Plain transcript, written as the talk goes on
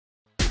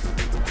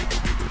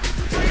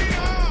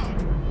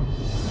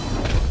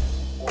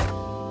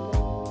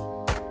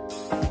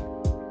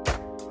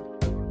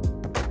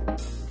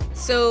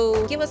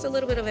So give us a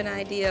little bit of an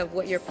idea of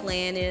what your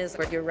plan is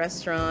for your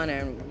restaurant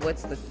and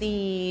what's the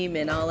theme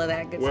and all of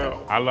that good stuff.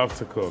 Well, I love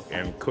to cook,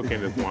 and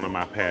cooking is one of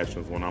my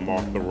passions when I'm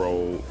off the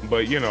road.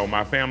 But, you know,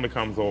 my family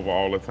comes over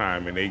all the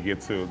time, and they get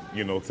to,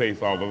 you know,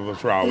 taste all of the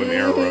trial and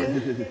error.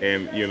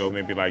 And, you know,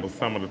 they be like,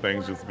 some of the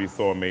things just be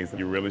so amazing.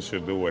 You really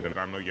should do it. And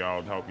I know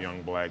y'all help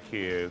young black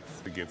kids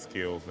to get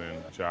skills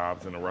and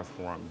jobs in the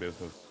restaurant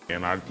business.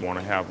 And I want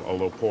to have a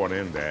little part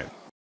in that.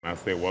 And I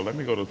said, well, let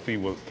me go to see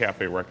what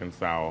Café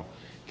Reconcile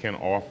can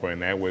offer,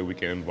 and that way we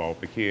can involve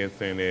the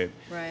kids in it.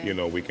 Right. You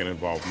know, we can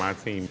involve my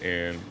team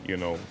and, you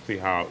know, see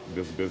how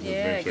this business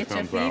venture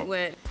comes get your feet out.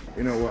 wet.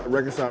 You know what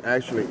Reconcile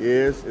actually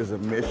is a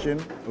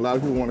mission. A lot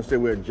of people want to say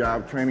we're a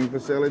job training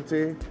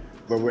facility,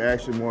 but we're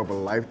actually more of a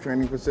life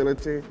training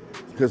facility,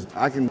 because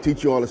I can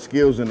teach you all the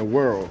skills in the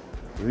world.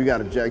 If you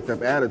got a jacked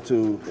up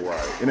attitude,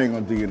 it ain't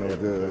gonna do you no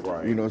good.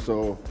 Right. You know,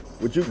 so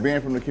with you being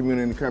from the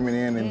community and coming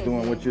in and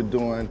doing what you're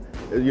doing,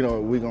 you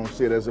know, we're gonna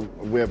see it as a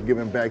way of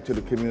giving back to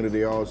the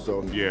community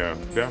also. Yeah,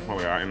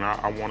 definitely. And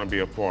I want to be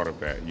a part of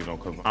that, you know,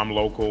 because I'm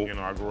local. You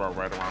know, I grew up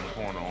right around the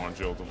corner on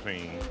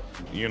Josephine.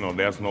 You know,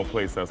 there's no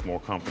place that's more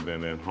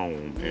comforting than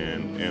home,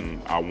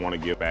 and I want to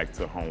give back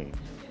to home.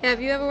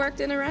 Have you ever worked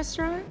in a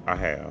restaurant? I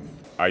have.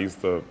 I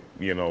used to,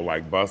 you know,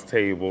 like bus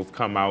tables,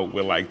 come out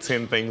with like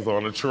 10 things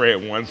on a tray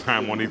at one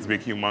time on these big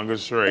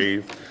humongous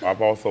trays.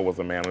 I've also was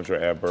a manager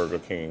at Burger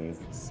King.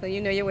 So you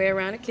know your way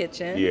around the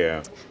kitchen.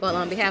 Yeah. Well,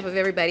 on behalf of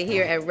everybody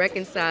here at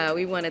Reconcile,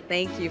 we want to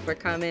thank you for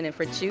coming and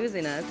for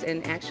choosing us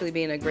and actually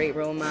being a great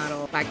role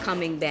model by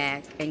coming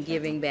back and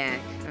giving back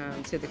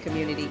to the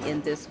community in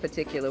this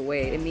particular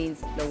way. It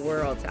means the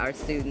world to our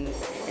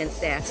students and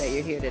staff that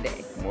you're here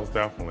today. Most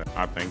definitely.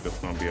 I think this is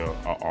going to be an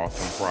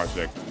awesome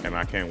project, and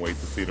I can't wait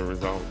to see the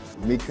results.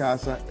 Mi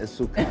casa es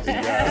su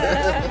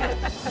casa.